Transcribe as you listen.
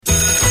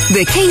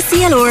The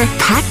KCLR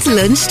Packed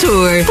Lunch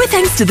Tour. With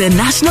thanks to the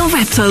National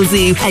Reptile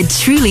Zoo. A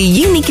truly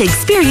unique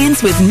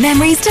experience with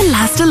memories to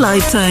last a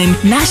lifetime.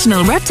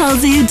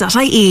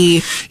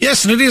 nationalreptilezoo.ie.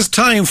 Yes, and it is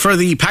time for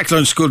the Packed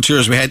Lunch School Tour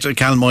as we head to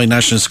Galmoy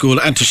National School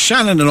and to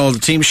Shannon and all the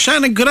team.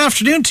 Shannon, good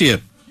afternoon to you.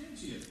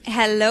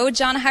 Hello,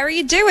 John. How are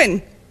you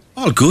doing?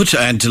 All good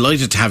and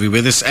delighted to have you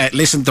with us.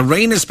 Listen, the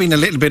rain has been a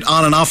little bit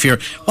on and off here.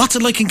 What's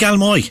it like in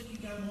Galmoy?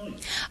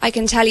 I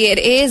can tell you it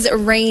is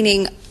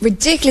raining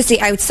ridiculously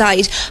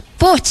outside,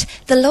 but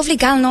the lovely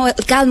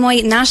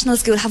Galmoy National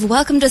School have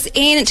welcomed us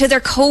in to their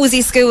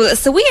cosy school.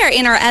 So we are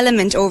in our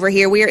element over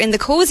here. We are in the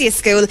cosiest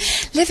school,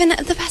 living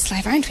the best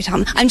life, aren't we,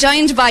 Tom? I'm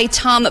joined by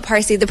Tom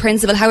Parsi, the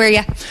principal. How are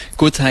you?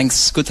 Good,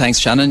 thanks. Good, thanks,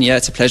 Shannon. Yeah,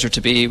 it's a pleasure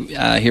to be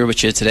here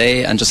with you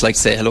today, and just like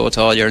to say hello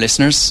to all your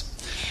listeners.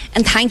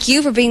 And thank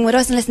you for being with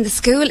us. And listen, the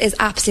school is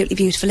absolutely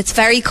beautiful. It's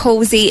very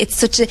cosy.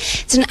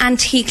 It's an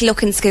antique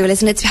looking school,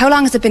 isn't it? How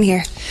long has it been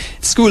here?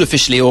 The school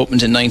officially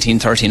opened in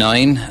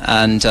 1939,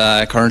 and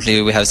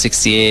currently we have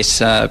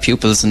 68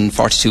 pupils and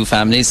 42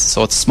 families.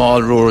 So it's a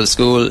small rural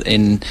school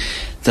in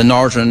the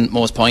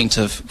northernmost point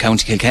of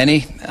County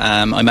Kilkenny.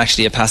 I'm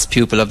actually a past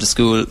pupil of the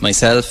school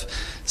myself.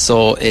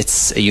 So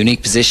it's a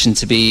unique position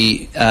to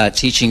be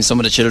teaching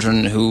some of the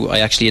children who I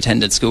actually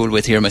attended school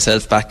with here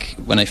myself back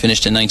when I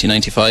finished in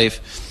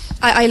 1995.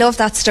 I love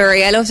that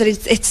story. I love that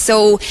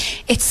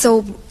it's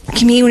so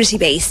community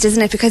based,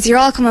 isn't it? Because you're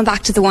all coming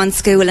back to the one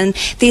school, and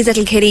these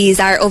little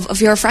kiddies are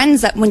of your friends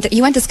that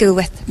you went to school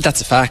with.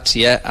 That's a fact,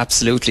 yeah,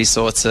 absolutely.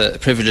 So it's a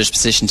privileged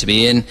position to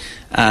be in,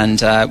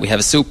 and we have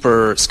a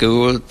super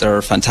school.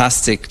 They're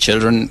fantastic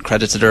children,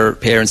 credit to their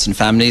parents and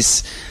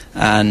families,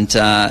 and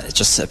it's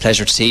just a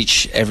pleasure to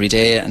teach every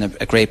day and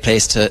a great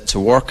place to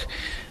work.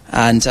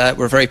 And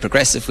we're very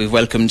progressive. We've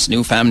welcomed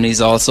new families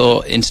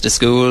also into the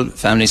school,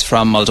 families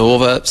from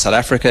Moldova, South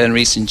Africa in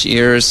recent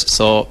years.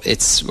 So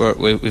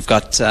we've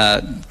got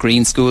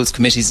green schools,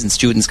 committees and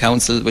students'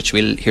 council, which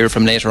we'll hear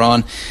from later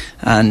on.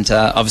 And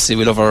obviously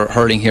we love our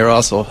hurling here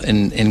also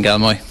in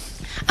Galmoy.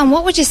 And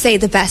what would you say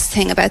the best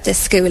thing about this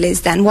school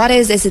is then? What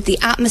is it the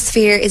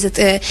atmosphere? Is it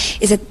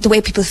the way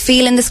people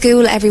feel in the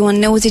school?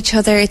 Everyone knows each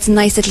other. It's a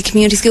nice little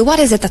community school. What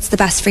is it that's the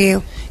best for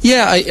you?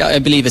 Yeah, I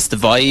believe it's the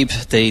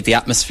vibe. The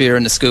atmosphere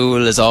in the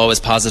school is always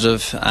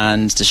positive,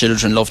 and the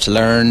children love to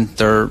learn.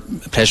 They're a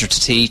pleasure to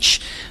teach,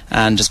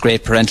 and just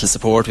great parental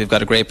support. We've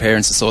got a great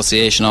parents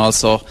association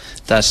also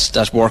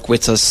that work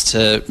with us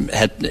to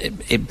help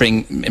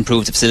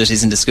improve the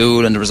facilities in the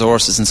school and the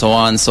resources and so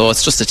on. So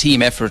it's just a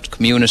team effort,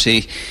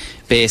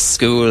 community-based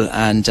school,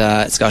 and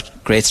it's got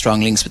great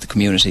strong links with the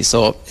community.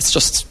 So it's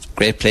just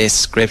great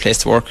place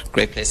to work,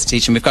 great place to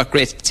teach. And we've got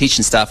great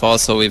teaching staff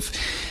also. We've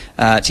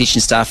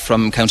teaching staff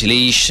from County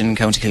Laois and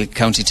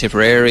County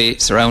Tipperary,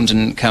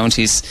 surrounding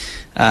counties.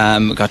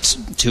 We've got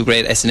two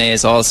great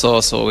SNAs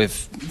also, so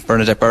we've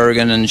Bernadette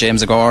Bergen and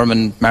James O'Gorm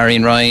and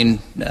Marion Ryan,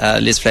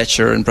 Liz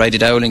Fletcher and Bridie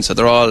Dowling. So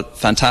they're all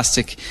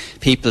fantastic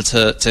people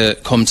to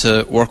come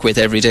to work with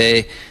every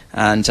day,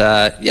 and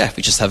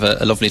we just have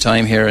a lovely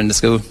time here in the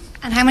school.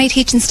 And how many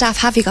teaching staff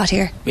have you got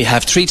here? We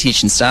have 4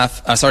 teaching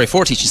staff,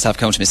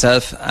 counting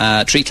myself,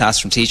 3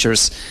 classroom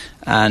teachers,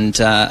 and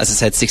as I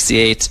said,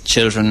 68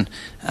 children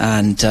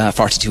and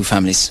 42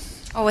 families.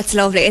 Oh, it's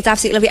lovely. It's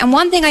absolutely lovely. And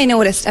one thing I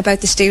noticed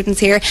about the students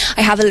here,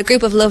 I have a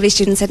group of lovely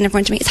students sitting in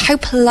front of me, is how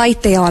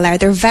polite they all are.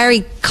 They're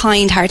very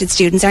kind-hearted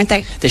students, aren't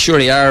they? They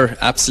surely are,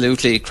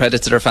 absolutely.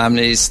 Credit to their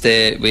families.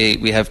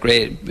 We have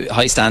great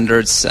high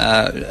standards,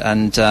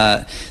 and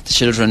the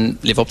children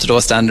live up to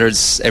those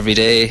standards every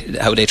day,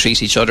 how they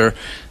treat each other.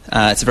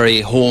 It's a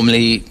very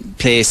homely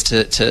place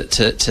to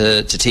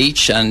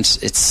teach, and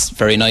it's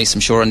very nice,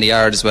 I'm sure, in the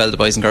yard as well. The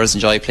boys and girls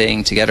enjoy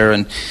playing together,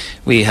 and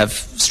we have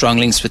strong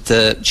links with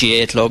the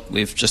GA club.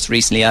 We've just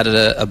recently added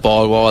a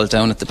ball wall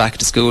down at the back of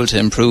the school to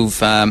improve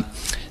the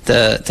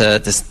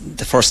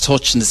first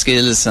touch and the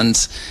skills,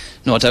 and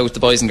no doubt the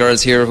boys and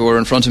girls here who are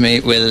in front of me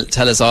will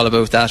tell us all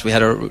about that. We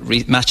had our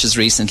matches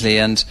recently,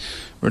 and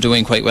we're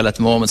doing quite well at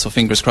the moment, so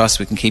fingers crossed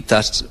we can keep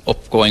that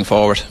up going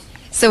forward.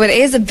 So it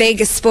is a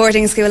big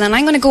sporting school, and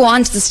I'm going to go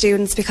on to the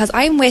students because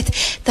I'm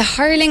with the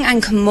Hurling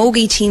and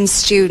Camogie Team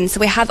students. So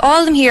we have all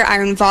of them here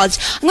are involved.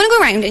 I'm going to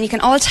go around and you can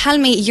all tell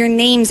me your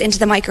names into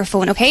the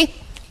microphone, okay?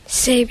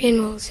 Sabian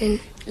Wilson.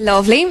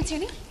 Lovely. What's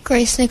your name?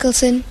 Grace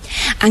Nicholson.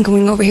 And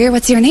going over here,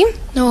 what's your name?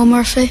 Noah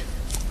Murphy.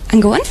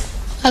 And going?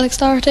 Alex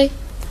Doherty.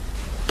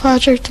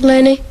 Patrick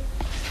Delaney.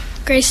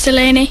 Grace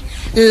Delaney.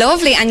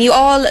 Lovely. And you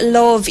all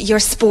love your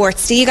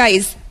sports, do you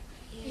guys?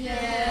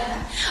 Yeah.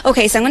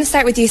 Okay, so I'm going to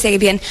start with you,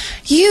 Sabian.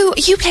 You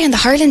play on the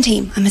hurling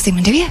team, I'm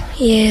assuming, do you?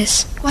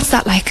 Yes. What's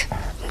that like?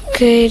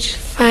 Good,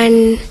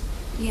 fun.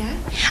 Yeah.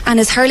 And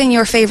is hurling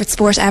your favourite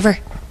sport ever?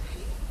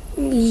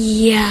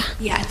 Yeah.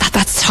 Yeah,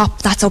 that's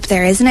top. That's up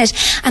there, isn't it?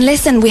 And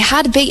listen, we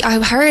had a big. I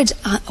heard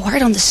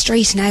word on the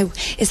street now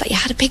is that you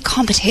had a big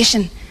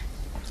competition.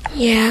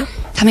 Yeah.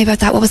 Tell me about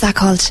that. What was that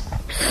called?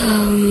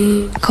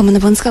 Come in the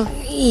Bunskill.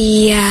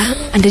 Yeah.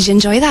 And did you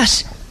enjoy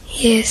that?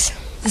 Yes.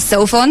 It's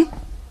so fun.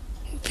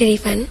 Pretty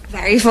fun.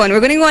 Very fun. We're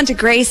going to go on to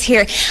Grace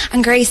here.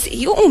 And Grace,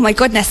 oh my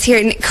goodness,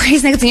 here,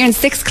 Grace Nicholson, you're in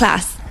 6th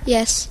class.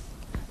 Yes.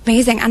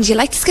 Amazing. And do you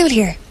like the school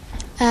here?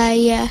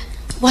 Yeah.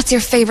 What's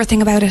your favourite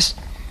thing about it?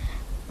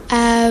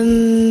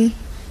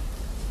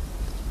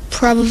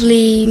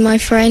 Probably my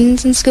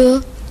friends in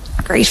school.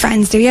 Great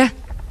friends, do you?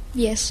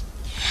 Yes.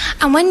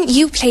 And when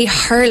you play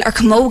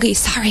camogie,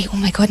 sorry, oh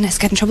my goodness,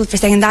 get in trouble for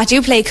saying that.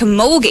 You play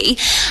camogie,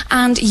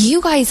 and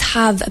you guys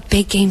have a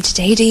big game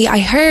today, do you? I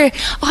heard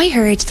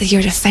that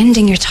you're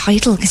defending your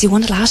title because you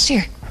won it last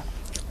year.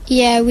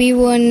 Yeah, we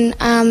won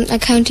a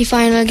county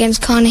final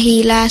against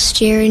Conahee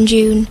last year in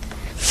June.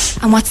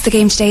 And what's the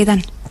game today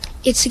then?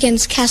 It's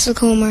against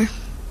Castlecomer.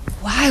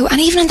 Wow, and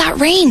even in that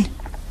rain?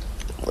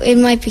 It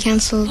might be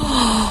cancelled.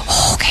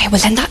 Okay,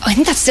 well then I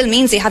think that still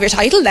means you have your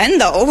title then,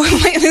 though. We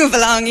might move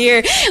along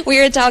here. We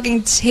are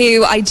talking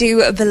to, I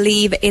do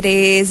believe it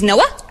is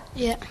Noah?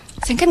 Yeah.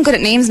 I think I'm good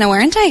at names now,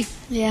 aren't I?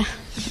 Yeah.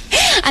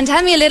 And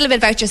tell me a little bit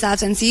about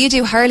yourself then. So you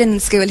do hurling in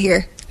school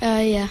here?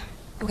 Yeah.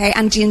 Okay,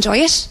 and do you enjoy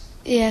it?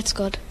 Yeah, it's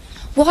good.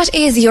 What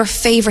is your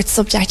favourite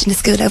subject in the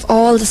school? Of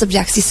all the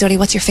subjects you study,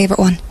 what's your favourite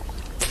one?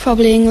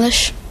 Probably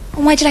English.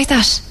 And why do you like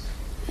that?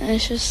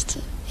 It's just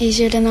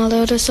easier than all the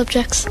other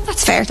subjects.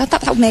 That's fair.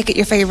 That would make it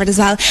your favourite as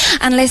well.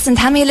 And listen,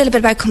 tell me a little bit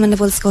about coming to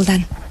Bull School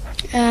then.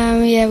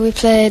 Yeah, we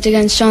played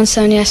against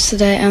Johnstown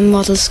yesterday and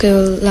Model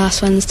School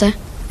last Wednesday.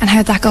 And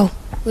how'd that go?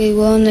 We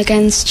won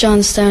against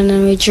Johnstown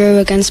and we drew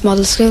against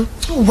Model School.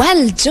 Oh,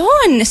 well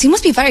done. So you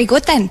must be very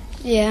good then.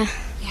 Yeah.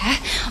 Yeah.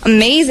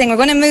 Amazing. We're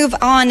going to move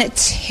on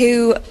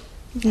to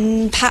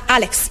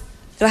Alex.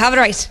 Do I have it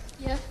right?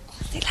 Yeah.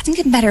 I think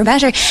getting better and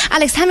better.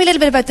 Alex, tell me a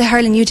little bit about the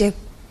hurling you do.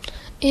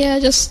 Yeah,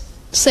 just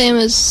same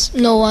as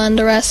Noah and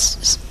the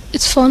rest.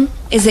 It's fun.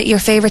 Is it your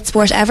favourite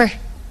sport ever?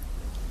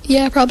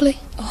 Yeah, probably.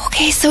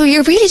 Okay, so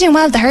you're really doing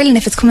well with the hurling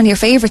if it's coming to your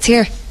favourites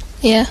here.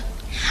 Yeah.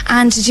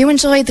 And did you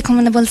enjoy the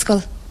coming to Bull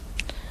School?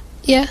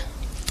 Yeah.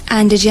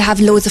 And did you have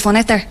loads of fun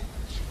out there?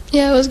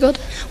 Yeah, it was good.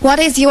 What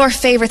is your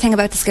favourite thing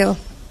about the school?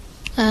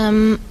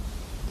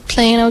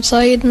 Playing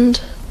outside and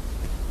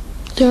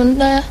doing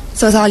that.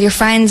 So it's all your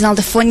friends and all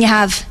the fun you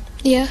have?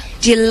 Yeah.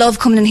 Do you love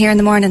coming in here in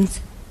the mornings?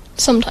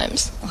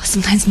 Sometimes. Oh,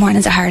 sometimes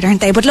mornings are hard, aren't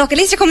they? But look, at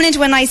least you're coming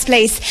into a nice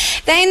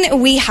place. Then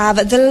we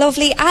have the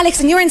lovely Alex,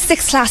 and you're in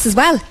 6th class as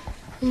well.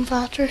 I'm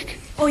Patrick.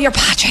 Oh, you're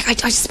Patrick. I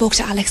just spoke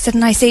to Alex,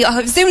 didn't I? See,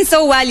 I was doing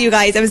so well, you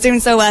guys. I was doing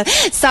so well.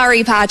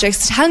 Sorry, Patrick.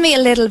 So tell me a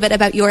little bit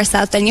about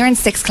yourself then. You're in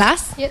 6th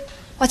class? Yep.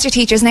 What's your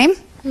teacher's name?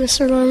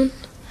 Mr. Norman.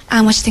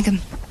 And what you think of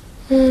him?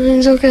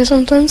 He's okay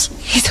sometimes.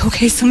 He's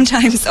okay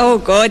sometimes. Oh,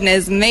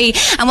 goodness me.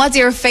 And what's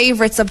your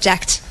favourite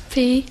subject?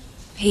 PE.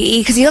 PE,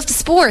 because you love the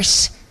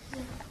sport.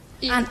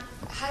 Yeah. And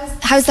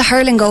how's the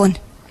hurling going?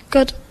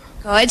 Good.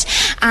 Good.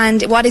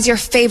 And what is your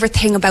favourite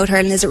thing about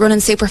hurling? Is it running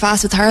super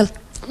fast with the hurl?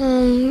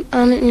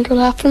 Anything could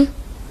happen.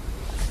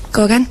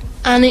 Go again?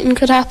 Anything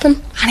could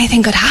happen.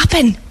 Anything could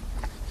happen.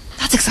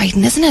 That's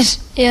exciting, isn't it?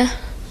 Yeah.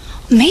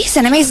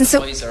 Amazing, amazing. So,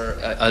 Boys are,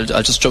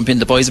 I'll just jump in.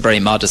 The boys are very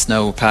modest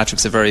now.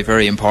 Patrick's a very,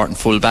 very important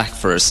full back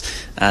for us,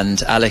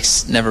 and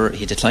Alex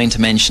he declined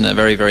to mention a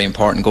very, very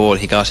important goal.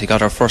 He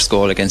got our first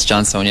goal against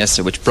Johnstown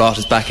yesterday, which brought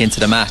us back into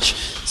the match.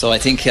 So I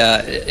think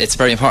it's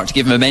very important to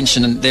give him a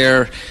mention. And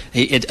there,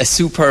 a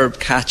superb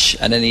catch,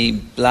 and then he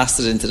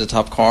blasted into the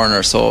top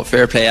corner. So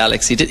fair play,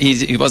 Alex.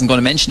 He wasn't going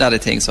to mention that, I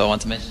think. So I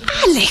want to mention it.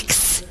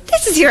 Alex,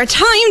 this is your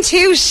time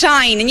to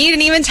shine, and you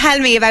didn't even tell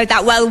me about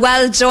that.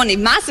 Well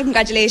done. Massive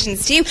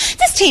congratulations to you.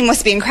 This team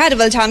must be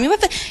incredible, Tommy. You're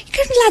giving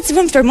the lads a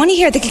run for their money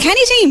here. The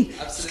Kilkenny team.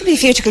 There's going to be a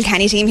future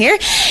Kilkenny team here.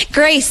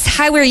 Grace,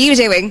 how are you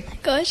doing?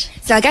 Good.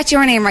 So I'll get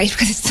your name right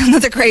because it's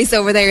another Grace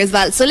over there as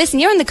well. So listen,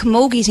 you're on the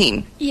Camogie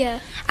team. Yeah.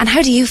 And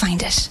how do you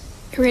find it?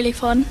 Really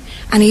fun.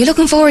 And are you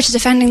looking forward to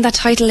defending that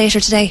title later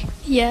today?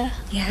 Yeah.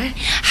 Yeah.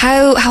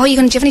 How are you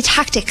going to, do you have any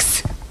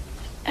tactics?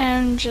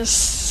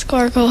 Just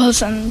score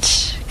goals and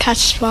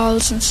catch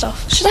balls and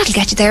stuff. Sure, that'll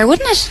get you there,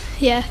 wouldn't it?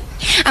 Yeah.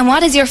 And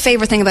what is your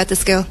favourite thing about the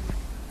school?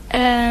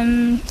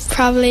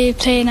 Probably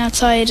playing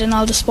outside and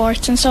all the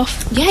sports and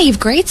stuff. Yeah, you've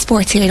great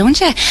sports here, don't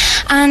you?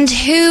 And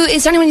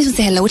is there anyone you can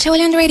say hello to while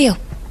you're on the radio?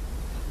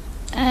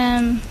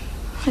 I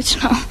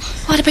don't know.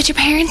 What about your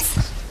parents?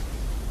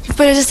 Your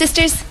brothers and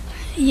sisters?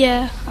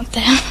 Yeah, up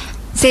there.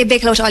 Say a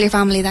big hello to all your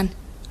family then.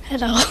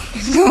 Hello.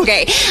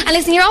 Okay. And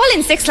listen, you're all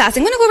in 6th class.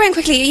 I'm going to go around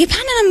quickly. Are you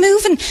planning on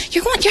moving?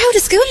 You're out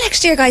of school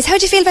next year, guys. How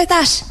do you feel about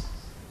that?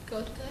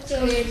 Good.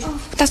 Oh,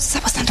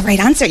 that was not the right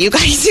answer, you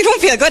guys. You don't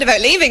feel good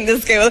about leaving the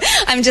school.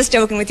 I'm just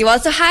joking with you all.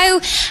 So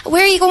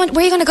where are you going?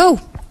 Where are you going to go?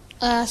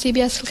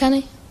 CBS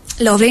Kilkenny.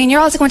 Lovely. And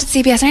you're also going to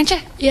CBS, aren't you?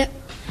 Yeah.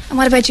 And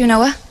what about you,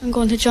 Noah? I'm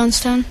going to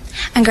Johnstown.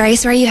 And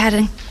Grace, where are you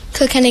heading?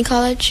 Kilkenny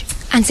College.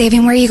 And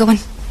Sabian, where are you going?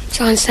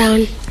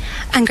 Johnstown.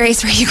 And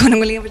Grace, where are you going?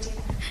 And William?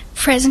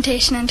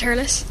 Presentation in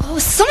Turles. Oh,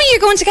 some of you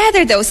are going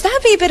together though, so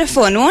that'll be a bit of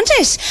fun, won't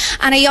it?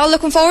 And are you all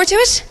looking forward to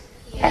it?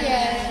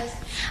 Yes.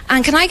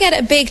 And can I get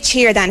a big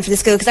cheer then for the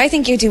school? Because I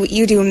think you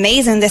do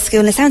amazing in this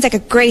school, and it sounds like a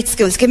great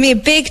school. So give me a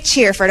big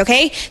cheer for it,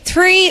 okay?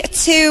 3,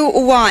 2,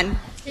 1.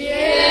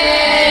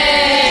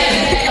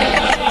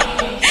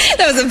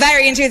 That was a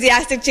very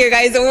enthusiastic cheer,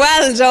 guys.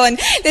 Well done.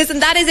 Listen,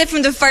 that is it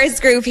from the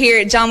first group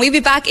here. John, we'll be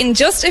back in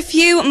just a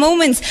few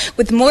moments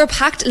with more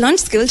packed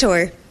lunch school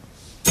tour.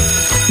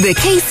 The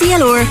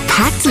KCLR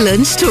Packed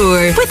Lunch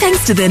Tour, with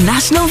thanks to the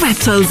National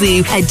Reptile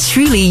Zoo, a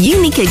truly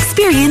unique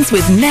experience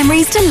with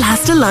memories to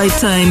last a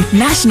lifetime.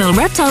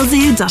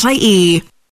 nationalreptilezoo.ie